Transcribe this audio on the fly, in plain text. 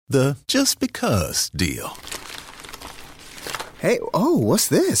The just because deal. Hey, what's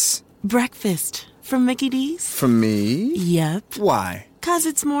this? Breakfast from Mickey D's. From me? Yep. Why? 'Cause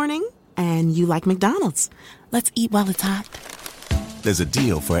it's morning and you like McDonald's. Let's eat while it's hot. There's a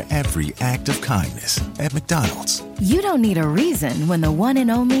deal for every act of kindness at McDonald's. You don't need a reason when the one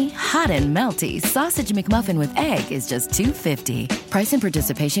and only hot and melty Sausage McMuffin with egg is just $2.50. Price and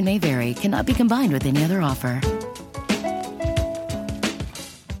participation may vary. Cannot be combined with any other offer.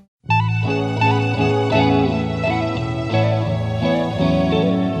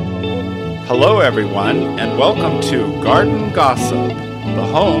 Hello, everyone, and welcome to Garden Gossip, the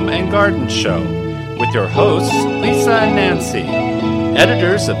home and garden show, with your hosts, Lisa and Nancy,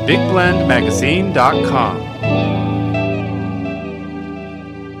 editors of BigBlendMagazine.com.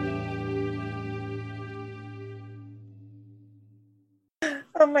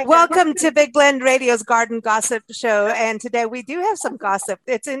 Welcome to Big Blend Radio's Garden Gossip Show. And today we do have some gossip.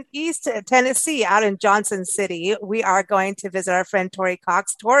 It's in East Tennessee, out in Johnson City. We are going to visit our friend Tori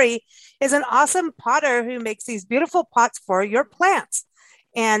Cox. Tori is an awesome potter who makes these beautiful pots for your plants.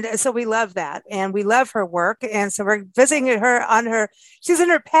 And so we love that. And we love her work. And so we're visiting her she's in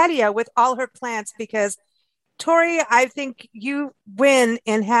her patio with all her plants because Tori, I think you win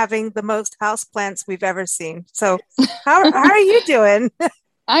in having the most house plants we've ever seen. So how are you doing?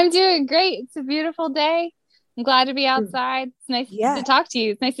 I'm doing great. It's a beautiful day. I'm glad to be outside. It's nice to talk to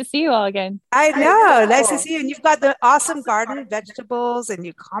you. It's nice to see you all again. I know. Nice to see you. And you've got the awesome garden vegetables and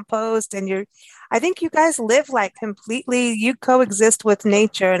you compost and I think you guys live like completely, you coexist with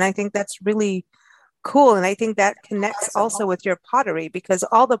nature. And I think that's really cool. And I think that connects also with your pottery because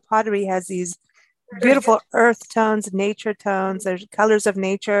all the pottery has these beautiful earth tones, nature tones, there's colors of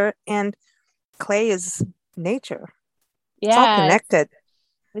nature, and clay is nature. It's all connected.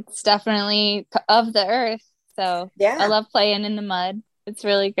 It's definitely of the earth. So I love playing in the mud. It's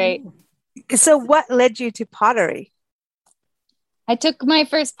really great. So what led you to pottery? I took my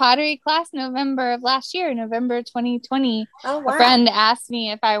first pottery class November of last year, November 2020. Oh, wow. A friend asked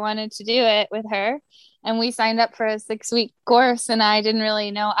me if I wanted to do it with her. And we signed up for a 6-week course and I didn't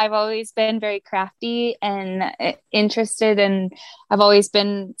really know. I've always been very crafty and interested and I've always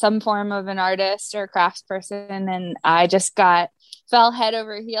been some form of an artist or crafts person. And I just fell head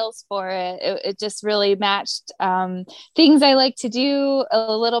over heels for it. It just really matched things I like to do,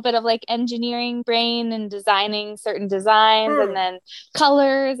 a little bit of like engineering brain and designing certain designs and then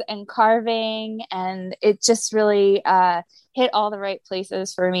colors and carving. And it just really hit all the right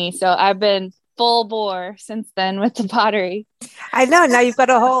places for me. So I've been full bore since then with the pottery. I know. Now you've got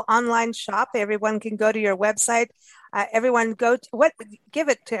a whole online shop. Everyone can go to your website. Everyone give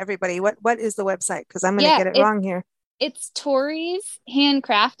it to everybody. What is the website? Because I'm going to get it wrong here. It's Tori's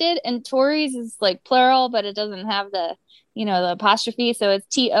Handcrafted, and Tori's is like plural, but it doesn't have the apostrophe. So it's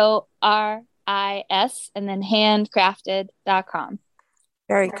TORIS and then handcrafted.com.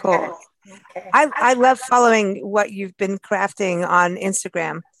 Very cool. Okay. I love following what you've been crafting on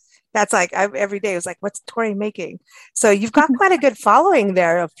Instagram. That's like every day it was like, what's Tori making? So you've got quite a good following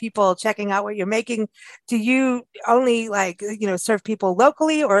there of people checking out what you're making. Do you only serve people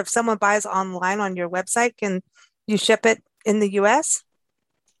locally, or if someone buys online on your website, can you ship it in the US?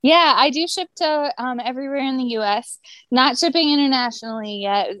 Yeah, I do ship to everywhere in the US. Not shipping internationally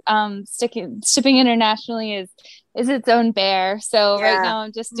yet. Shipping internationally is its own bear. So right now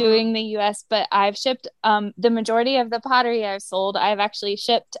I'm just doing the US, but I've shipped the majority of the pottery I've sold. I've actually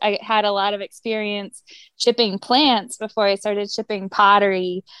shipped. I had a lot of experience shipping plants before I started shipping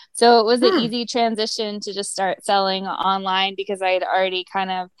pottery. So it was an easy transition to just start selling online because I had already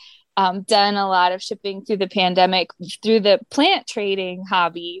kind of done a lot of shipping through the pandemic through the plant trading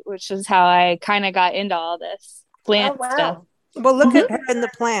hobby, which is how I kind of got into all this plant stuff. Well, look at her in the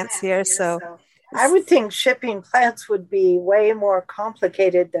plants here. So I would think shipping plants would be way more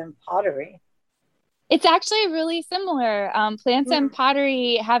complicated than pottery. It's actually really similar. Plants and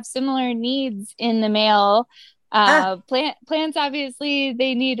pottery have similar needs in the mail. Plants, obviously,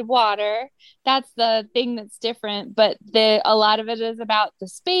 they need water. That's the thing that's different. But a lot of it is about the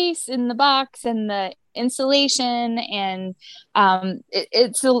space in the box and the insulation, and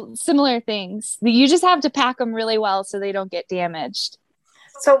it's similar things. You just have to pack them really well so they don't get damaged.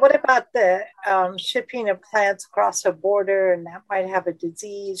 So what about the shipping of plants across a border, and that might have a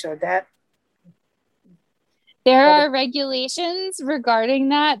disease or that? There are regulations regarding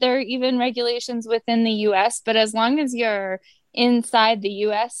that. There are even regulations within the U.S., but as long as you're inside the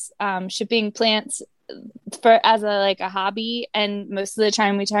U.S., shipping plants as a hobby, and most of the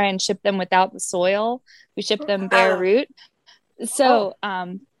time we try and ship them without the soil. We ship them bare root. So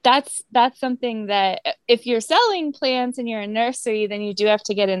that's something that if you're selling plants and you're a nursery, then you do have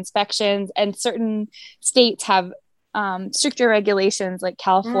to get inspections, and certain states have stricter regulations, like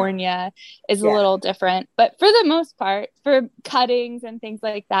California is a little different. But for the most part, for cuttings and things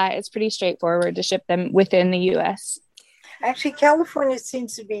like that, it's pretty straightforward to ship them within the US. Actually, California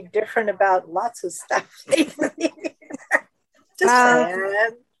seems to be different about lots of stuff lately. Just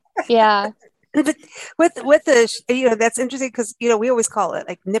saying. Yeah. But with the, that's interesting because, we always call it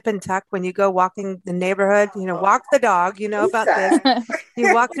like nip and tuck when you go walking the neighborhood, walk the dog, about this.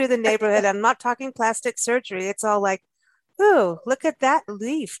 You walk through the neighborhood. I'm not talking plastic surgery. It's all like, oh, look at that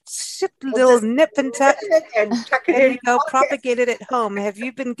leaf. Little nip and tuck. And tuck it There in you go. your pocket. Propagate it at home. Have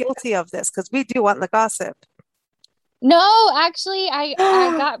you been guilty of this? Because we do want the gossip. No, actually, I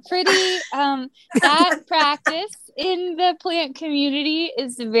got pretty, that practice in the plant community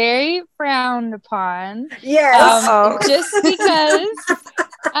is very frowned upon. Yes. Just because,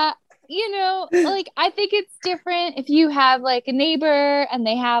 like, I think it's different if you have like a neighbor and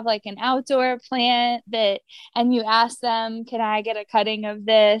they have like an outdoor plant and you ask them, can I get a cutting of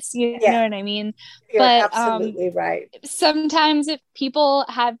this? You know what I mean? You're but absolutely right. Sometimes if people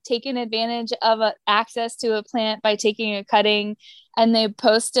have taken advantage of access to a plant by taking a cutting and they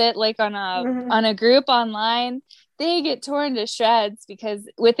post it like on a group online, they get torn to shreds, because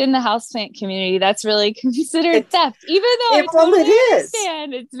within the houseplant community, that's really considered theft. Even though I totally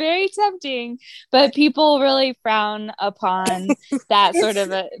understand, it's very tempting, but people really frown upon that sort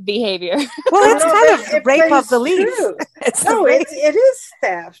of a behavior. Well, it's kind of rape of the leaf. It is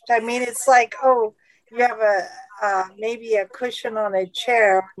theft. I mean, it's like, oh, you have maybe a cushion on a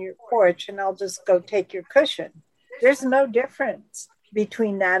chair on your porch, and I'll just go take your cushion. There's no difference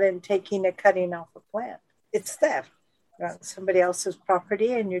between that and taking a cutting off a plant. It's theft. You're on somebody else's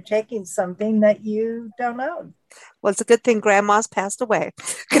property and you're taking something that you don't own. Well, it's a good thing Grandma's passed away.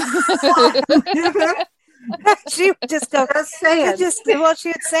 She would just go, she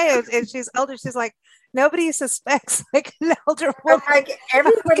would say, and she's older, she's like, nobody suspects like an elder woman. I'm like,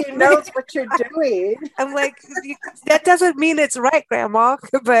 everybody knows what you're doing. I'm like, that doesn't mean it's right, Grandma,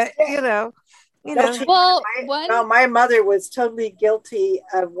 but my mother was totally guilty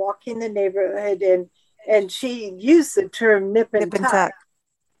of walking the neighborhood and she used the term nip and tuck.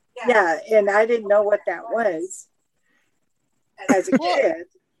 Yeah, and I didn't know what that was as a kid.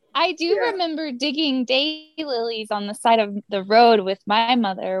 I do remember digging daylilies on the side of the road with my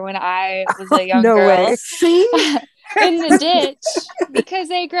mother when I was a young girl. Way. See? In the ditch, because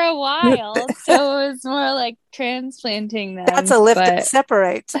they grow wild. So it was more like transplanting them. That's a lift that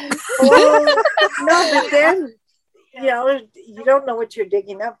separates. Well, no, but then, you don't know what you're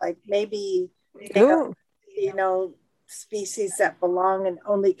digging up. Like maybe, species that belong and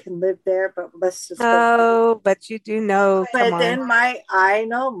only can live there, but let's just but you do know. But then my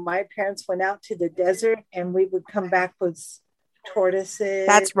parents went out to the desert and we would come back with tortoises.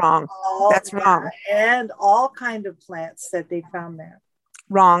 That's wrong. That's wrong. And all kind of plants that they found there.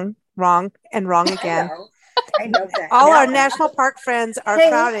 Wrong, and wrong again. I know that. All our national park friends are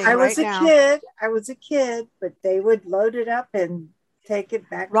crowding I was right a now. I was a kid, but they would load it up and take it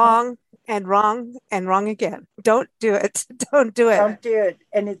back. Wrong and wrong and wrong again. Don't do it. Don't do it. Don't do it.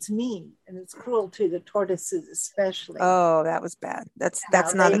 And it's mean and it's cruel to the tortoises especially. Oh, that was bad. That's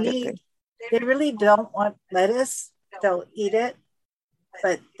not a good thing. They really don't want lettuce. They'll eat it,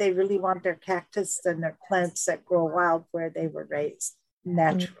 but they really want their cactus and their plants that grow wild where they were raised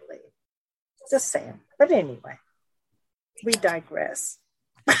naturally. Just saying. But anyway, we digress.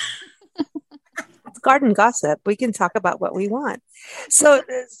 It's garden gossip. We can talk about what we want. So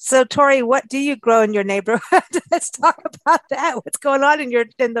Tori, what do you grow in your neighborhood? Let's talk about that. What's going on in the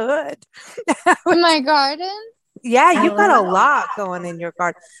hood? In my garden? Yeah, you've got a lot going in your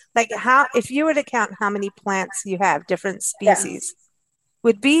garden. Like if you were to count how many plants you have, different species,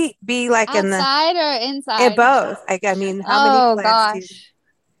 would be like outside or inside? In both. Like, I mean, how many plants do you...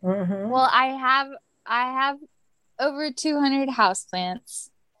 Mm-hmm. Well, I have over 200 houseplants.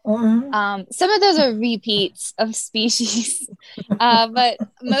 Mm-hmm. Some of those are repeats of species, but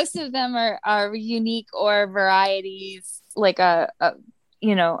most of them are unique or varieties, like a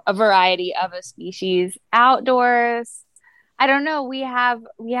variety of a species. Outdoors, I don't know. We have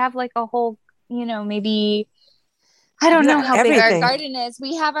like a whole, maybe, I don't know how big our garden is.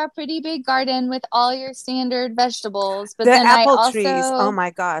 We have our pretty big garden with all your standard vegetables. But the then apple trees, oh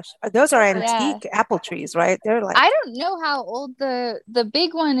my gosh. Those are antique apple trees, right? They're like... I don't know how old the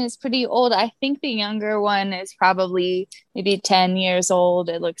big one is. Pretty old. I think the younger one is probably maybe 10 years old,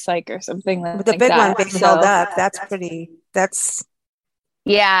 it looks like, or something like that. The big one being held up,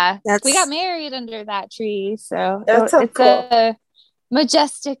 we got married under that tree. So that's it's cool.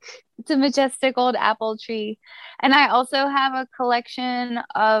 majestic. It's a majestic old apple tree. And I also have a collection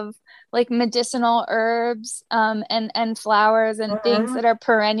of like medicinal herbs and flowers and things that are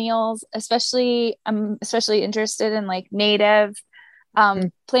perennials. Especially, I'm especially interested in like native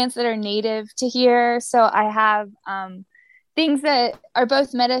plants that are native to here. So I have things that are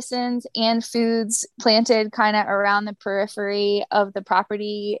both medicines and foods planted kind of around the periphery of the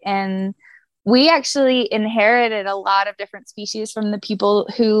property. And we actually inherited a lot of different species from the people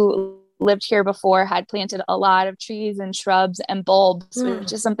who lived here before, had planted a lot of trees and shrubs and bulbs,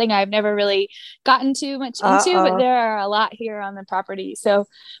 which is something I've never really gotten too much into, but there are a lot here on the property. So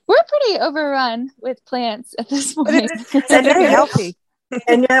we're pretty overrun with plants at this point. They're very healthy.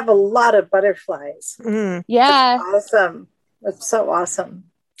 And you have a lot of butterflies. Yeah. That's awesome. That's so awesome.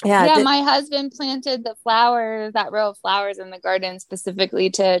 Yeah, my husband planted the flowers, that row of flowers in the garden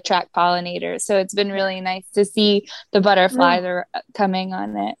specifically to attract pollinators. So it's been really nice to see the butterflies are coming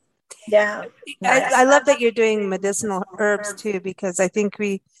on it. Yeah. I love that you're doing medicinal herbs too, because I think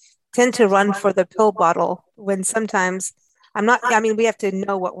we tend to run for the pill bottle when sometimes we have to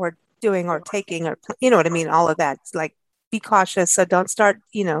know what we're doing or taking, or, you know what I mean? All of that. It's like, be cautious. So don't start,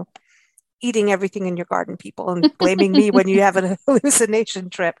 eating everything in your garden, people, and blaming me when you have an hallucination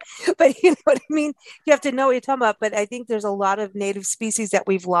trip. But you know what I mean? You have to know what you're talking about. But I think there's a lot of native species that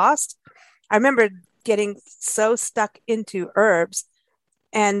we've lost. I remember getting so stuck into herbs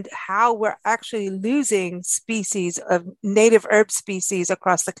and how we're actually losing species of native herb species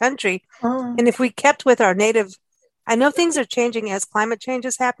across the country. And if we kept with our native, I know things are changing as climate change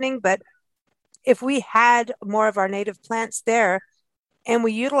is happening, but if we had more of our native plants there, and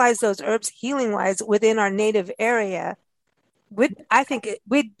we utilize those herbs healing wise within our native area, I think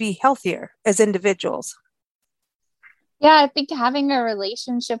we'd be healthier as individuals. Yeah, I think having a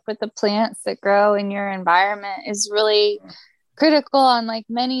relationship with the plants that grow in your environment is really critical on like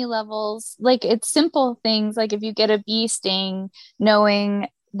many levels. Like it's simple things, like if you get a bee sting, knowing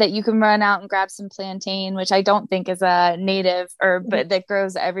that you can run out and grab some plantain, which I don't think is a native herb, but that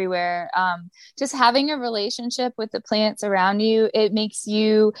grows everywhere. Just having a relationship with the plants around you, it makes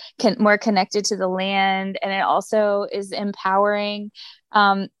you more connected to the land. And it also is empowering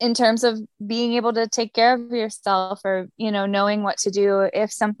in terms of being able to take care of yourself, or, knowing what to do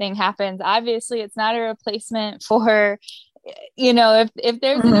if something happens. Obviously, it's not a replacement for if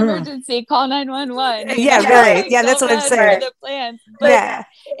there's an emergency, call 911. Yeah, right. Yeah, that's what I'm saying. The plants. But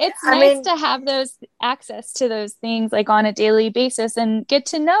it's nice to have those access to those things like on a daily basis and get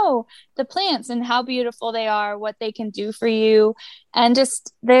to know the plants and how beautiful they are, what they can do for you, and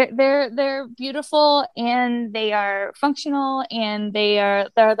just they're beautiful and they are functional and they're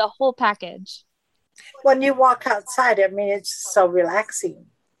the whole package. When you walk outside, it's so relaxing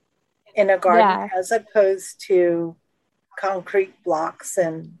in a garden as opposed to concrete blocks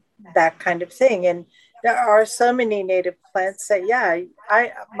and that kind of thing. And there are so many native plants that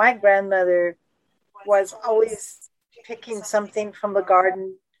my grandmother was always picking something from the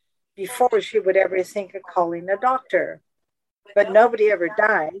garden before she would ever think of calling a doctor. But nobody ever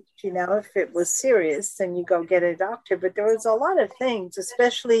died. If it was serious, then you go get a doctor. But there was a lot of things,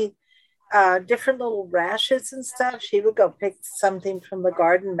 especially different little rashes and stuff. She would go pick something from the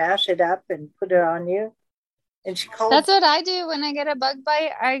garden, mash it up and put it on you. And she called. That's what I do when I get a bug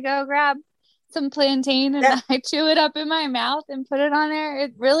bite. I go grab some plantain and I chew it up in my mouth and put it on there.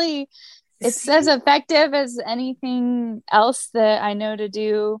 It's as effective as anything else that I know to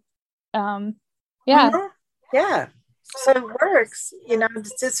do. Yeah. So it works.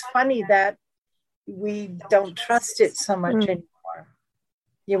 It's just funny that we don't trust it so much anymore.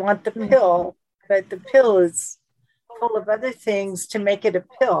 You want the pill, but the pill is full of other things to make it a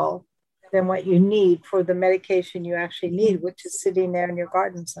pill than what you need for the medication you actually need, which is sitting there in your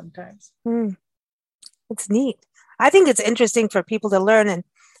garden sometimes. It's neat. I think it's interesting for people to learn. And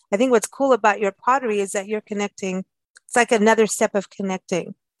I think what's cool about your pottery is that you're connecting. It's like another step of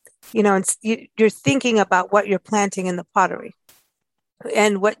connecting. You're thinking about what you're planting in the pottery.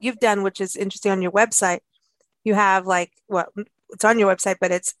 And what you've done, which is interesting on your website, you have it's on your website,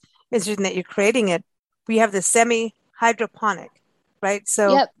 but it's interesting that you're creating it. We have the semi-hydroponic, right?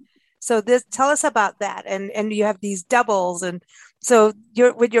 So tell us about that. And you have these doubles. And so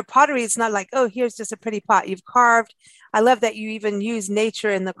with your pottery, it's not like, oh, here's just a pretty pot you've carved. I love that you even use nature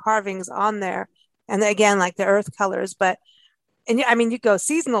in the carvings on there. And again, like the earth colors, you go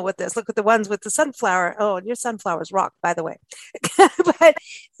seasonal with this. Look at the ones with the sunflower. Oh, and your sunflowers rock, by the way.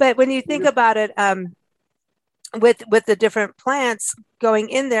 but when you think about it, with the different plants going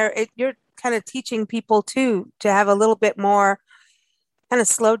in there, you're kind of teaching people too, to have a little bit more kind of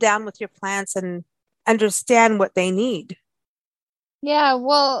slow down with your plants and understand what they need. Yeah,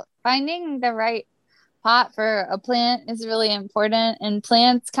 well, finding the right pot for a plant is really important. And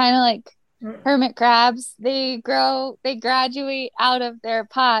plants, kind of like hermit crabs, they graduate out of their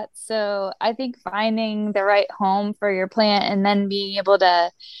pots. So I think finding the right home for your plant and then being able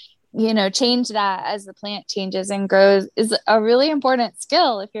to, change that as the plant changes and grows is a really important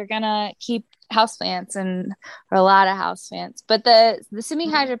skill if you're going to keep houseplants or a lot of houseplants. But the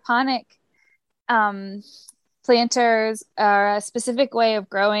semi-hydroponic planters are a specific way of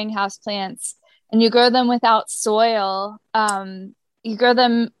growing houseplants, and you grow them without soil. You grow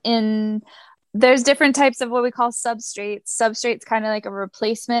them there's different types of what we call substrates. Substrate's kind of like a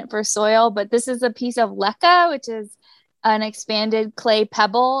replacement for soil, but this is a piece of leca, which is an expanded clay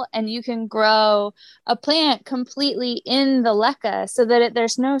pebble, and you can grow a plant completely in the leca so that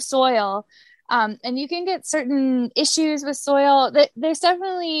there's no soil. And you can get certain issues with soil. There's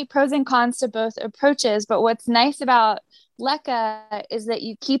definitely pros and cons to both approaches, but what's nice about leca is that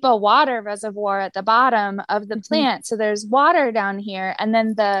you keep a water reservoir at the bottom of the plant. So there's water down here, and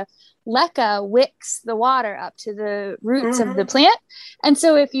then the leca wicks the water up to the roots of the plant. And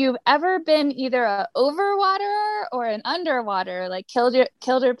so if you've ever been either a overwaterer or an underwater, like killed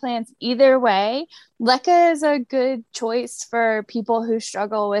your plants either way, leca is a good choice for people who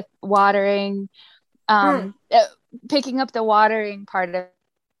struggle with watering, picking up the watering part of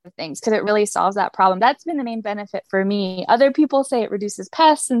things, because it really solves that problem. That's been the main benefit for me. Other people say it reduces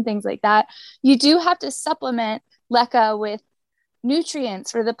pests and things like that. You do have to supplement leca with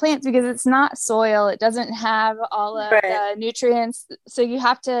nutrients for the plants because it's not soil. It doesn't have all of the nutrients. So you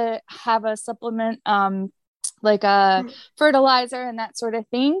have to have a supplement, like a fertilizer and that sort of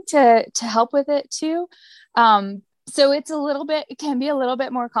thing to help with it too. So it can be a little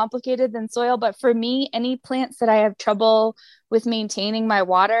bit more complicated than soil, but for me, any plants that I have trouble with maintaining my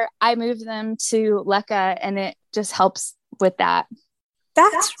water, I move them to leca, and it just helps with that.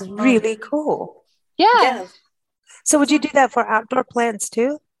 That's really cool. Yeah. So would you do that for outdoor plants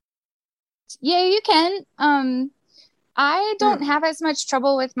too? Yeah, you can. I don't have as much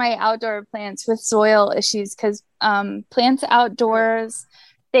trouble with my outdoor plants with soil issues because plants outdoors,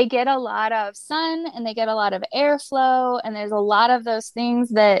 they get a lot of sun and they get a lot of airflow, and there's a lot of those things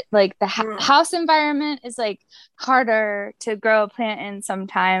that like the house environment is like harder to grow a plant in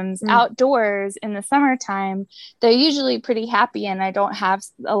sometimes. Outdoors in the summertime, they're usually pretty happy, and I don't have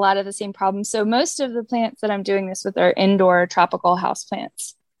a lot of the same problems. So most of the plants that I'm doing this with are indoor tropical house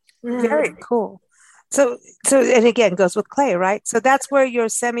plants. Very cool. So and again, goes with clay, right? So that's where your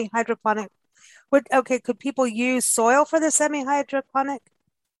semi-hydroponic could people use soil for the semi-hydroponic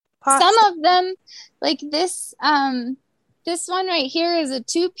pots? Some of them, like this one right here is a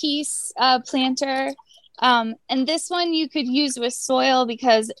 2-piece planter. And this one you could use with soil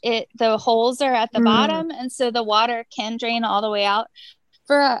because the holes are at the bottom, and so the water can drain all the way out.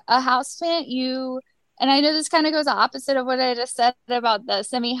 For a house plant, and I know this kind of goes opposite of what I just said about the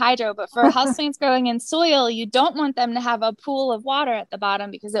semi-hydro, but for houseplants growing in soil, you don't want them to have a pool of water at the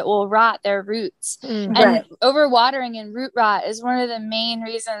bottom because it will rot their roots. And overwatering and root rot is one of the main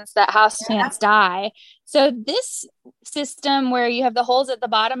reasons that houseplants die. So this system where you have the holes at the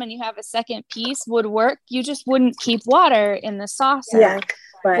bottom and you have a second piece would work. You just wouldn't keep water in the saucer. Yeah.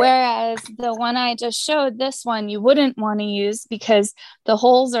 Right. Whereas the one I just showed, this one, you wouldn't want to use because the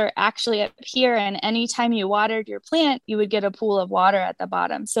holes are actually up here, and anytime you watered your plant, you would get a pool of water at the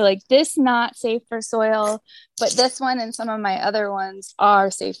bottom. So like this, not safe for soil, but this one and some of my other ones are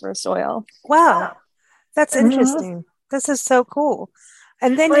safe for soil. Wow. That's interesting. This is so cool.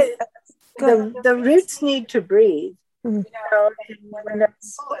 And then the roots need to breathe. You know, and when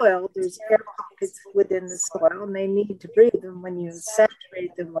there's soil, there's air pockets within the soil, and they need to breathe. And when you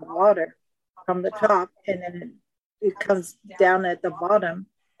saturate them with water from the top, and then it comes down at the bottom,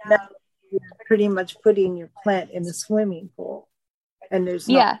 now you're pretty much putting your plant in the swimming pool, and there's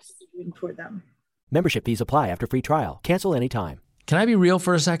no room for them. Membership fees apply after free trial. Cancel anytime. Can I be real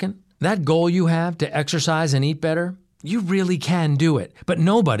for a second? That goal you have to exercise and eat better, you really can do it, but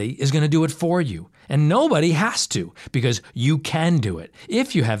nobody is going to do it for you. And nobody has to, because you can do it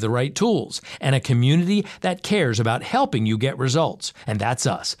if you have the right tools and a community that cares about helping you get results. And that's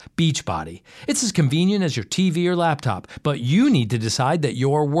us, Beachbody. It's as convenient as your TV or laptop, but you need to decide that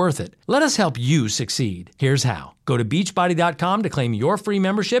you're worth it. Let us help you succeed. Here's how. Go to beachbody.com to claim your free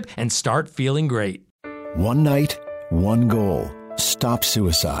membership and start feeling great. One night, one goal. Stop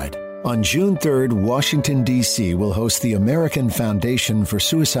suicide. On June 3rd, Washington, D.C. will host the American Foundation for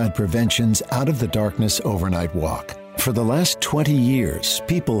Suicide Prevention's Out of the Darkness Overnight Walk. For the last 20 years,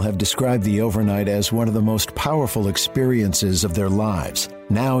 people have described the overnight as one of the most powerful experiences of their lives.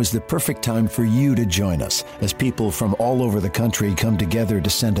 Now is the perfect time for you to join us as people from all over the country come together to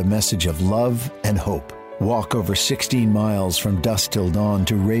send a message of love and hope. Walk over 16 miles from dusk till dawn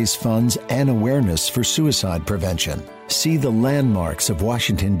to raise funds and awareness for suicide prevention. See the landmarks of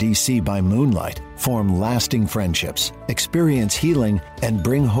Washington, D.C. by moonlight, form lasting friendships, experience healing, and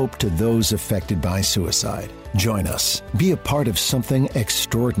bring hope to those affected by suicide. Join us. Be a part of something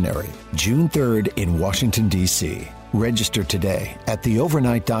extraordinary. June 3rd in Washington, D.C. Register today at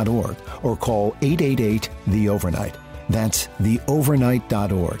theovernight.org or call 888-THE-OVERNIGHT. That's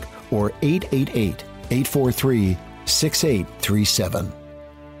theovernight.org or 888-843-6837.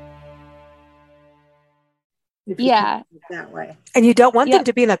 Yeah. That way. And you don't want them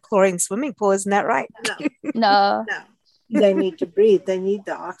to be in a chlorine swimming pool, isn't that right? No. They need to breathe. They need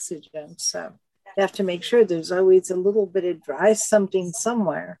the oxygen. So you have to make sure there's always a little bit of dry something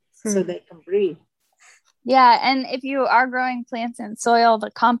somewhere so they can breathe. Yeah. And if you are growing plants in soil,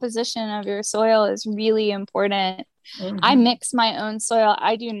 the composition of your soil is really important. Mm-hmm. I mix my own soil.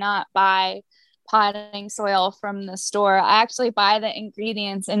 I do not buy potting soil from the store. I actually buy the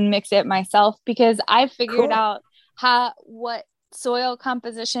ingredients and mix it myself because I figured out what soil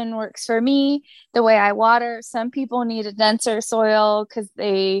composition works for me, the way I water. Some people need a denser soil because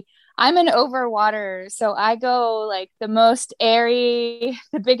I'm an overwaterer. So I go like the most airy,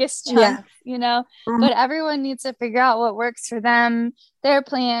 the biggest chunk, but everyone needs to figure out what works for them, their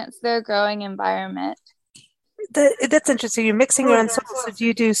plants, their growing environment. That's interesting. You're mixing your own soil. So do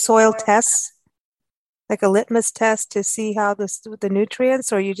you do soil tests? Like a litmus test to see how the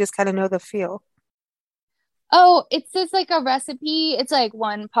nutrients, or you just kind of know the feel? Oh, it's just like a recipe. It's like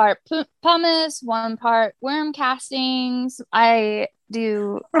 1 part pumice, 1 part worm castings. I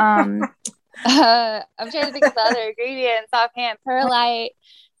do, I'm trying to think of the other ingredients offhand, perlite.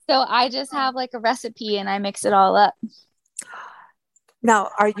 So I just have like a recipe and I mix it all up. Now,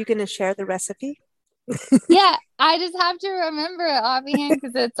 are you going to share the recipe? Yeah, I just have to remember it offhand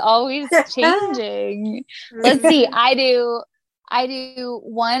because it's always changing. Let's see. I do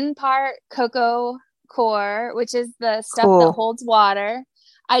 1 part cocoa core, which is the stuff that holds water.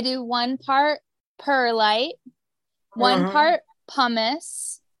 I do 1 part perlite, 1 part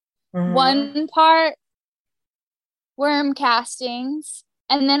pumice, 1 part worm castings,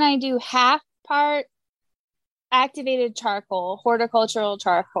 and then I do half part activated charcoal, horticultural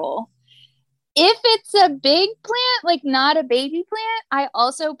charcoal. If it's a big plant, like not a baby plant, I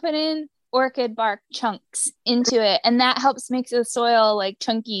also put in orchid bark chunks into it, and that helps make the soil like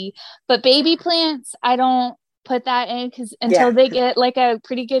chunky. But baby plants, I don't put that in because until they get like a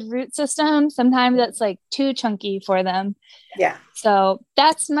pretty good root system, sometimes that's like too chunky for them. Yeah. So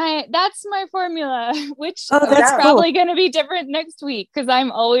that's my formula, which that's probably going to be different next week because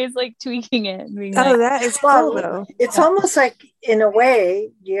I'm always like tweaking it. That is cool though. It's almost like in a way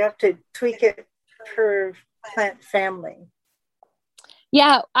you have to tweak it per plant family.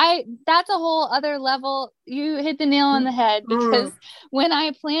 Yeah, that's a whole other level. You hit the nail on the head because when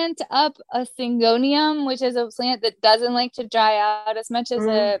I plant up a syngonium, which is a plant that doesn't like to dry out as much as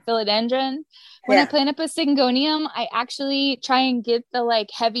a philodendron, when I plant up a syngonium, I actually try and get the like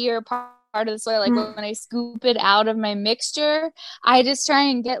heavier part of the soil. Like when I scoop it out of my mixture, I just try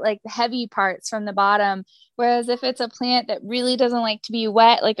and get like the heavy parts from the bottom. Whereas if it's a plant that really doesn't like to be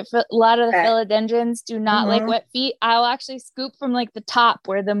wet, like a lot of the philodendrons do not like wet feet, I'll actually scoop from like the top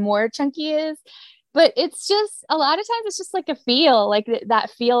where the more chunky is. But it's just, a lot of times it's just like a feel, like that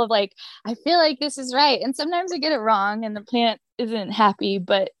feel of like, I feel like this is right. And sometimes I get it wrong and the plant isn't happy,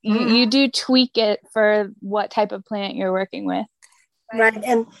 but you do tweak it for what type of plant you're working with. Right.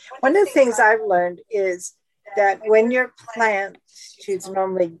 And one of the things I've learned is that when your plant, she's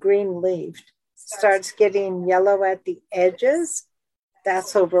normally green leafed, starts getting yellow at the edges,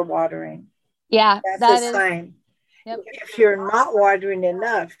 that's overwatering. Yeah, that's a sign. Yep. If you're not watering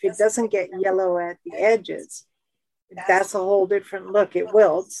enough, it doesn't get yellow at the edges. That's a whole different look. It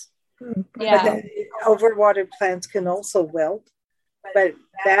wilts. Yeah. But overwatered plants can also wilt. But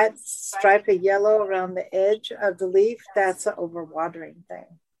that stripe of yellow around the edge of the leaf, that's an overwatering thing.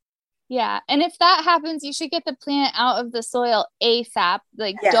 Yeah. And if that happens, you should get the plant out of the soil ASAP.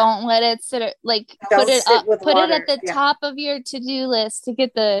 Like, don't let it sit, like, put it at the top of your to-do list to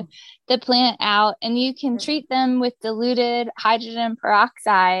get the plant out. And you can treat them with diluted hydrogen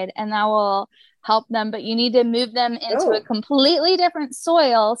peroxide, and that will help them. But you need to move them into a completely different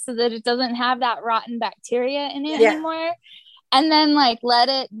soil so that it doesn't have that rotten bacteria in it anymore. And then, like, let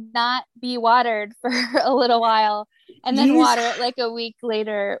it not be watered for a little while. And then water it like a week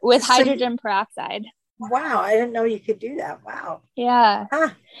later with hydrogen peroxide. Wow, I didn't know you could do that. Wow. Yeah.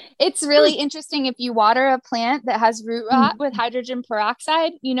 Ah. It's really interesting if you water a plant that has root rot with hydrogen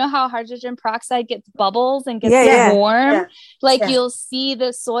peroxide. You know how hydrogen peroxide gets bubbles and gets warm? Yeah. Like you'll see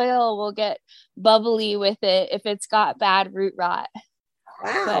the soil will get bubbly with it if it's got bad root rot.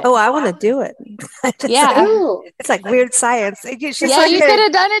 Wow. Oh, I want to do it. It's like weird science. You could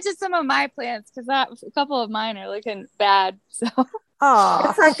have done it to some of my plants because a couple of mine are looking bad. So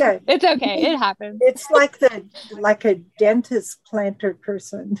it's okay. It happens. It's like a dentist planter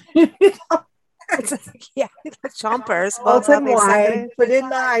person. It's chompers. Open wide, put in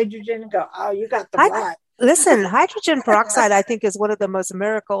the hydrogen and go, oh, you got the rot. Listen, hydrogen peroxide, I think, is one of the most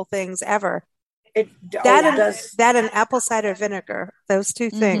miracle things ever. That and apple cider vinegar, those two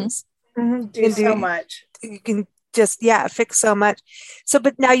things do so much. You can just fix so much. So,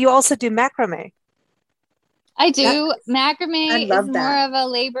 but now you also do macrame. I do. Macrame is more of a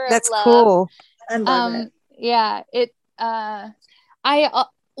labor of love. That's cool. I love it. Yeah. I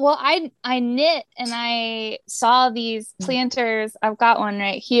knit and I saw these planters. I've got one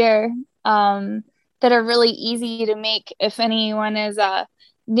right here that are really easy to make. If anyone is a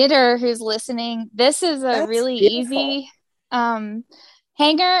knitter who's listening, this is a really easy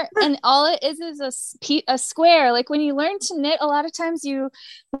hanger, and all it is a square. Like when you learn to knit, a lot of times you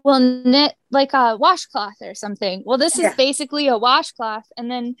will knit like a washcloth or something. Well, this is basically a washcloth, and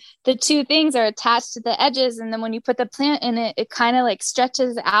then the two things are attached to the edges, and then when you put the plant in it, it kind of like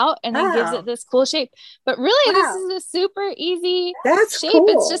stretches out and then gives it this cool shape. But really, this is a super easy shape. Cool.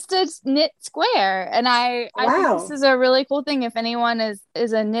 It's just a knit square, and I think this is a really cool thing. If anyone is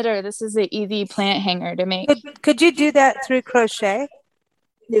a knitter, this is an easy plant hanger to make. Could you do that through crochet?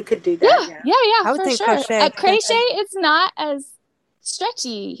 You could do that. Yeah. I would think crochet. Crochet, it's not as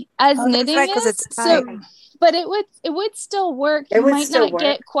stretchy as knitting is. It's tight. But it would still work. You might not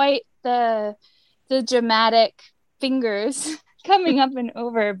get quite the dramatic fingers coming up and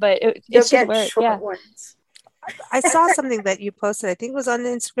over, but it should work. Short ones. I saw something that you posted. I think it was on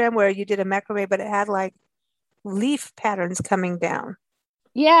Instagram where you did a macrame, but it had like leaf patterns coming down.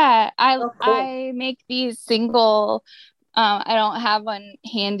 Yeah, I make these single. I don't have one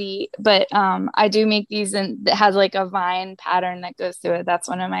handy, but I do make these, and it has like a vine pattern that goes through it. That's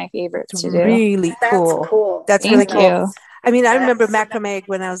one of my favorites to do. Really cool. That's cool. That's really cool. I mean, I remember macrame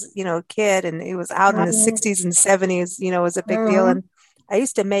when I was, a kid, and it was out in the 60s and 70s, it was a big deal. And I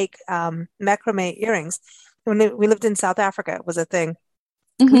used to make macrame earrings. When we lived in South Africa, it was a thing.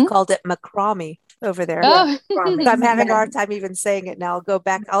 We called it macrame over there. Oh. I'm having a hard time even saying it now. I'll go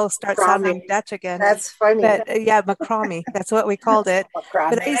back. I'll start sounding Dutch again. That's funny. But macrame. That's what we called it.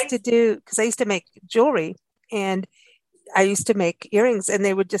 But I used to because I used to make jewelry, and I used to make earrings, and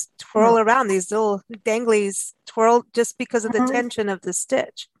they would just twirl around. These little danglies twirl just because of the tension of the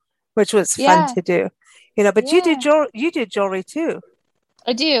stitch, which was fun to do. But you do jewelry too.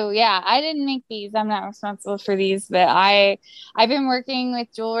 I do, yeah. I didn't make these. I'm not responsible for these, but I've been working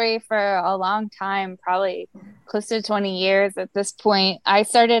with jewelry for a long time, probably close to 20 years at this point. I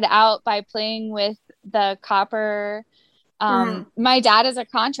started out by playing with the copper. My dad is a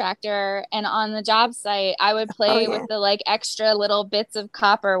contractor, and on the job site, I would play with the like extra little bits of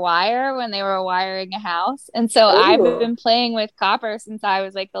copper wire when they were wiring a house. And so I've been playing with copper since I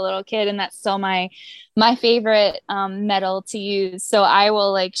was like a little kid, and that's still my favorite metal to use. So I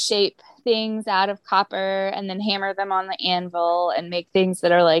will like shape things out of copper and then hammer them on the anvil and make things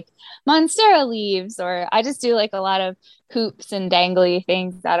that are like monstera leaves, or I just do like a lot of hoops and dangly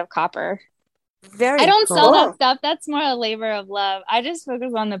things out of copper. I don't sell that stuff. That's more a labor of love. I just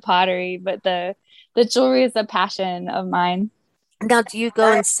focus on the pottery, but the jewelry is a passion of mine. Now, do you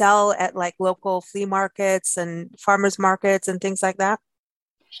go and sell at like local flea markets and farmers markets and things like that?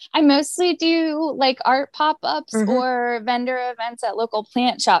 I mostly do like art pop-ups or vendor events at local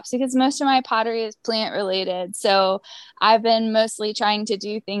plant shops, because most of my pottery is plant related. So I've been mostly trying to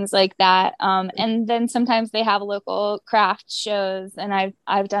do things like that. And then sometimes they have local craft shows, and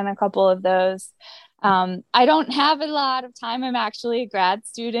I've done a couple of those. I don't have a lot of time. I'm actually a grad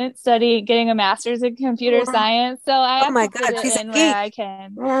student getting a master's in computer science. So I have to fit it in where I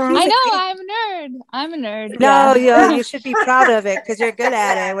can. I know, I'm a nerd. No, you should be proud of it because you're good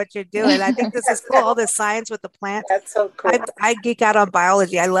at it, what you're doing. I think this is cool. All this science with the plants. That's so cool. I geek out on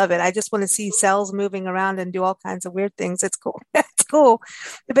biology. I love it. I just want to see cells moving around and do all kinds of weird things. It's cool. It's cool.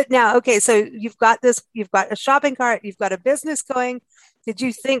 But now, okay, so you've got a shopping cart, you've got a business going. Did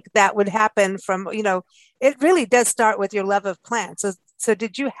you think that would happen from, it really does start with your love of plants. So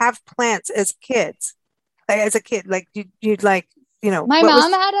did you have plants as kids? Like, as a kid, like you'd like, My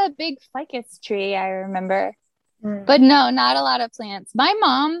mom had a big ficus tree, I remember. But no, not a lot of plants. My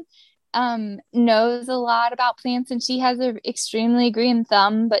mom knows a lot about plants, and she has an extremely green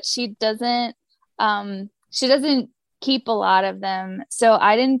thumb, but she doesn't keep a lot of them. So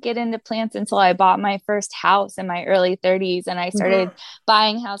I didn't get into plants until I bought my first house in my early 30s, and I started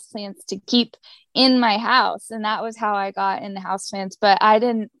buying house plants to keep in my house, and that was how I got into house plants. But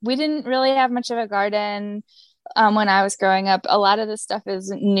we didn't really have much of a garden when I was growing up. A lot of this stuff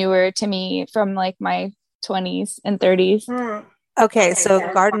is newer to me from like my 20s and 30s. Okay,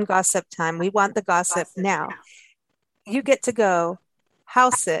 so garden gossip time. We want the gossip now. You get to go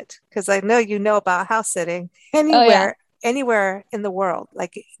house sit, because I know you know about house sitting anywhere in the world.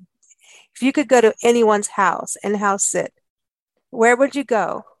 Like if you could go to anyone's house and house sit, where would you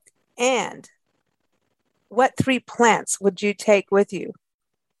go? And what 3 plants would you take with you?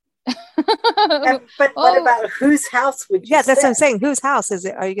 But what about whose house would you that's sit? what I'm saying. Whose house is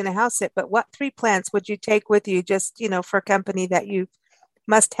it? Are you going to house sit? But what 3 plants would you take with you, just, for company that you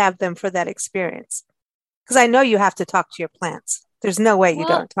must have them for that experience? Because I know you have to talk to your plants. There's no way you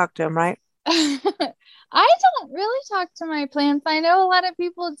don't talk to them, right? I don't really talk to my plants. I know a lot of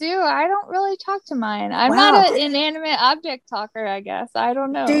people do. I don't really talk to mine. I'm not an inanimate object talker, I guess. I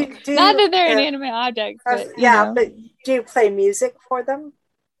don't know. Not that they're inanimate objects, but but do you play music for them?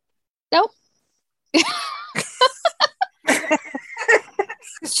 Nope.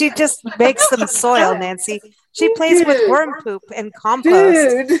 She just makes some soil, Nancy. She plays with worm poop and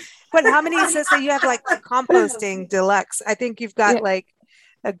compost. But how many sister you have, like the composting deluxe? I think you've got like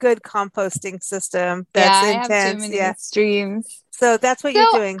a good composting system that's intense. I have too many streams. So that's what you're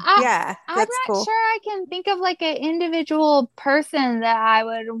doing. I'm not cool. sure I can think of like an individual person that I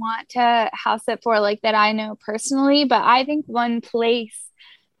would want to house it for, like that I know personally. But I think one place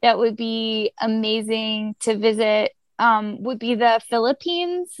that would be amazing to visit would be the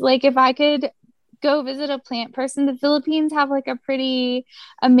Philippines. Like if I could go visit a plant person, the Philippines have like a pretty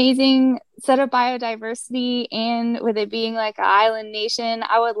amazing set of biodiversity, and with it being like an island nation,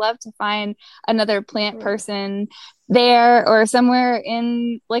 I would love to find another plant person there or somewhere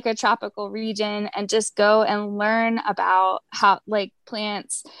in like a tropical region and just go and learn about how like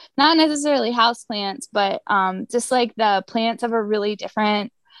plants, not necessarily house plants, but just like the plants of a really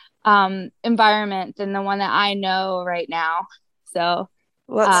different environment than the one that I know right now. So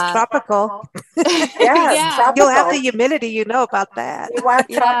well, it's tropical. Tropical. You'll have the humidity, you know about that. You want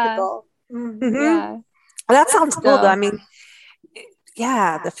tropical. Well, that sounds cool though. I mean,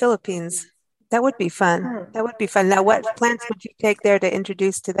 the Philippines. That would be fun. That would be fun. Now, what plants would you take there to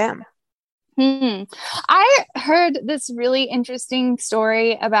introduce to them? I heard this really interesting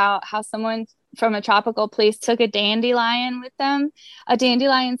story about how someone from a tropical place took a dandelion with them, a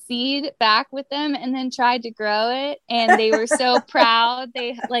dandelion seed back with them, and then tried to grow it. And they were so proud.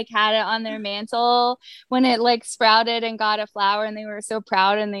 They like had it on their mantle when it like sprouted and got a flower, and they were so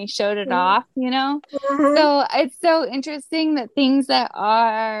proud and they showed it off, So it's so interesting that things that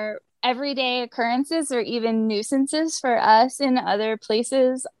are everyday occurrences or even nuisances for us in other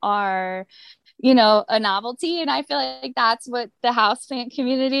places are a novelty. And I feel like that's what the houseplant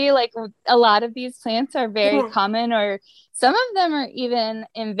community, like a lot of these plants are very common, or some of them are even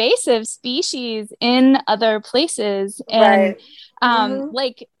invasive species in other places. And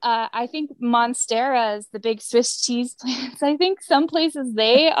I think monsteras, the big Swiss cheese plants, I think some places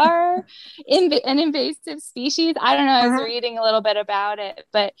they are an invasive species. I don't know. I was reading a little bit about it,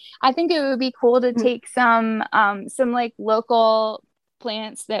 but I think it would be cool to take some like local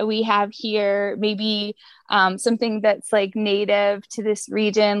plants that we have here, maybe something that's like native to this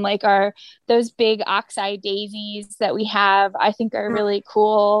region, like those big oxeye daisies that we have, I think are really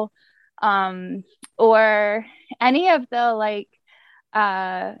cool, or any of the like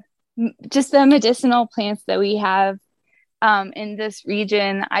just the medicinal plants that we have in this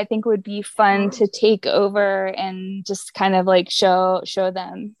region, I think would be fun to take over and just kind of like show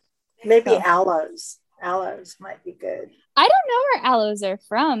them. Maybe aloes might be good. I don't know where aloes are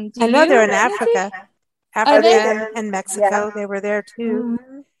from. I know they're in Africa. Africa and Mexico. Yeah. They were there too.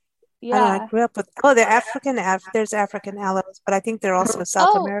 I grew up with. They're African. There's African aloes, but I think they're also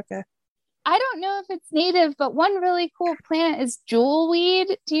South America. I don't know if it's native, but one really cool plant is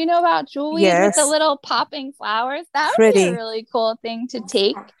jewelweed. Do you know about jewelweed with the little popping flowers? That would be a really cool thing to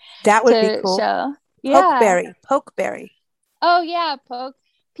take. That would be cool. Show. Pokeberry. Oh yeah, poke.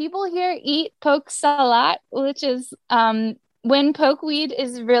 People here eat poke salat, which is when pokeweed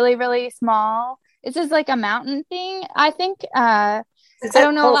is really, really small. It's just like a mountain thing. I think I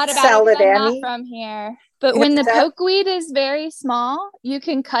don't know a lot about it 'cause I'm not from here. But when the pokeweed is very small, you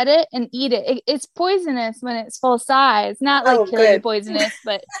can cut it and eat it. It's poisonous when it's full size. Not like killing poisonous,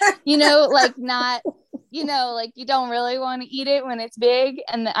 but like not you know, like you don't really want to eat it when it's big.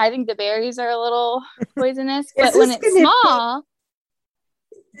 And I think the berries are a little poisonous, but when it's small,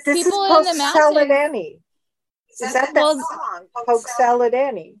 this people is in the Poke Salad mountains. Annie. Is that song? Poke Salad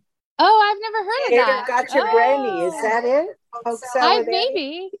Annie. Oh, I've never heard of that. Got your granny. Is that it? Poke Salad Annie?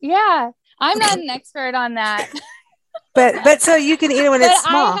 Maybe. Yeah. I'm not an expert on that. But so you can eat it when it's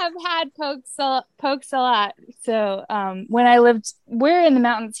small. I have had poke salad. So when I lived, we're in the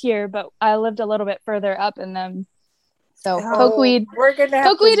mountains here, but I lived a little bit further up in them. So pokeweed.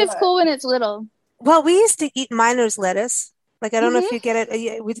 Pokeweed is cool when it's little. Well, we used to eat miner's lettuce. Like, I don't know if you get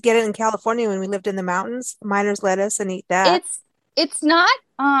it. We'd get it in California when we lived in the mountains, miner's lettuce, and eat that. It's not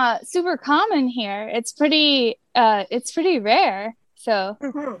super common here. It's pretty rare. So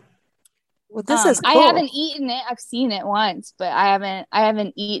well, this is cool. I haven't eaten it. I've seen it once, but I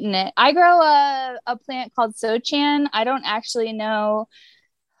haven't eaten it. I grow a plant called sochan. I don't actually know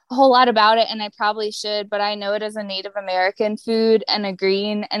a whole lot about it, and I probably should, but I know it as a Native American food and a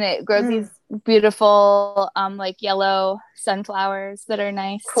green, and it grows these beautiful like yellow sunflowers that are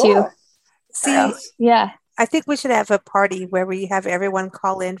nice too. See, yeah. I think we should have a party where we have everyone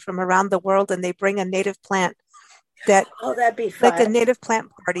call in from around the world and they bring a native plant that'd be fun. Like a native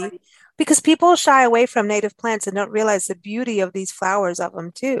plant party, because people shy away from native plants and don't realize the beauty of these flowers of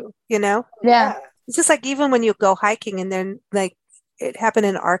them too, you know? Yeah. It's just like even when you go hiking and then like it happened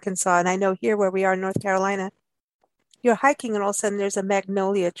in Arkansas, and I know here where we are in North Carolina, you're hiking and all of a sudden there's a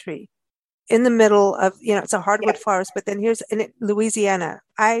magnolia tree in the middle of, you know, it's a hardwood forest, but then here's in Louisiana,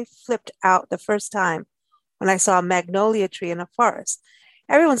 I flipped out the first time when I saw a magnolia tree in a forest.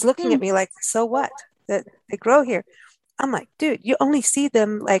 Everyone's looking at me like, so what? That they grow here. I'm like, dude, you only see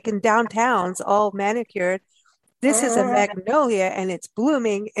them like in downtowns, all manicured. This is a magnolia and it's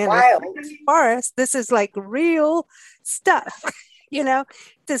blooming in a forest. This is like real stuff, you know,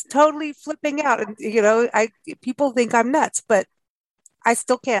 just totally flipping out. And, you know, people think I'm nuts, but I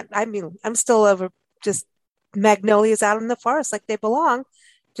still can't. I mean, I'm still over just magnolias out in the forest like they belong.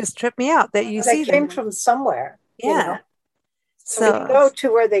 Just trip me out that you see them. They came them from somewhere. Yeah. You know? So when you go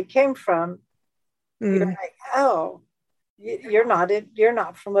to where they came from, you're like, oh, you're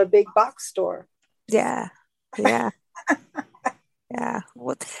not from a big box store. Yeah. Yeah. Yeah.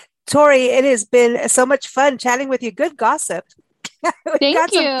 Well, Tori, it has been so much fun chatting with you. Good gossip. Thank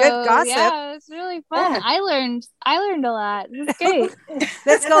got you. Some good gossip. Yeah, it was really fun. Yeah. I learned a lot. It was great.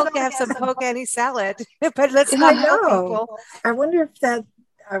 Let's go have some poke Annie salad. But let's not know people. I wonder if that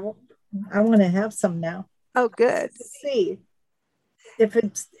I want to have some now. Oh, good. Let's see if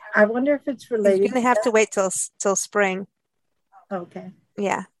it's. I wonder if it's related. You're gonna have to wait till spring. Okay.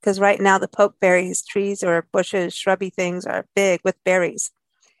 Yeah, because right now the pokeberries trees or bushes, shrubby things are big with berries.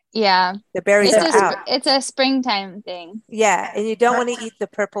 Yeah, the berries are out. It's a springtime thing. Yeah, and you don't want to eat the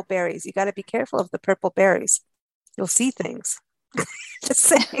purple berries. You got to be careful of the purple berries. You'll see things. Just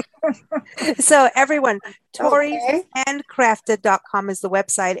saying. So everyone, Tory'sHandcrafted.com is the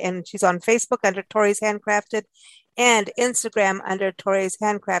website, and she's on Facebook under Tory's Handcrafted and Instagram under Tory's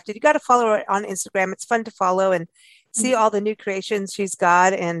Handcrafted. You got to follow her on Instagram. It's fun to follow and see all the new creations she's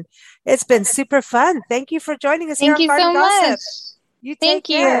got, and it's been super fun. Thank you for joining us here on Garden Gossip. Much. You take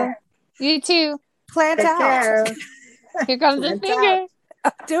care. You too. Plant take out. Care. Here comes the finger.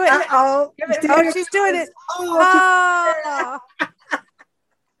 Do it. Oh, she's doing it. Oh.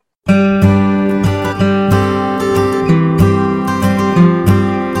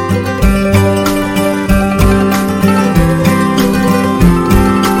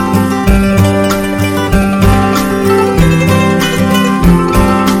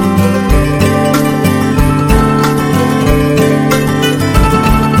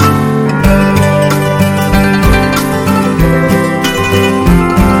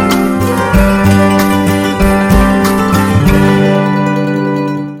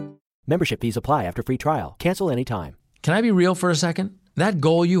 Membership fees apply after free trial. Cancel anytime. Can I be real for a second? That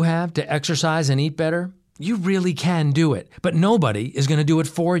goal you have to exercise and eat better, you really can do it. But nobody is going to do it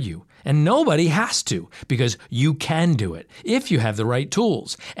for you. And nobody has to, because you can do it if you have the right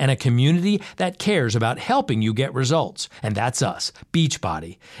tools and a community that cares about helping you get results. And that's us,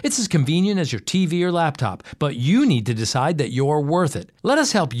 Beachbody. It's as convenient as your TV or laptop, but you need to decide that you're worth it. Let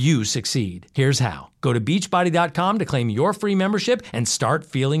us help you succeed. Here's how. Go to beachbody.com to claim your free membership and start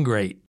feeling great.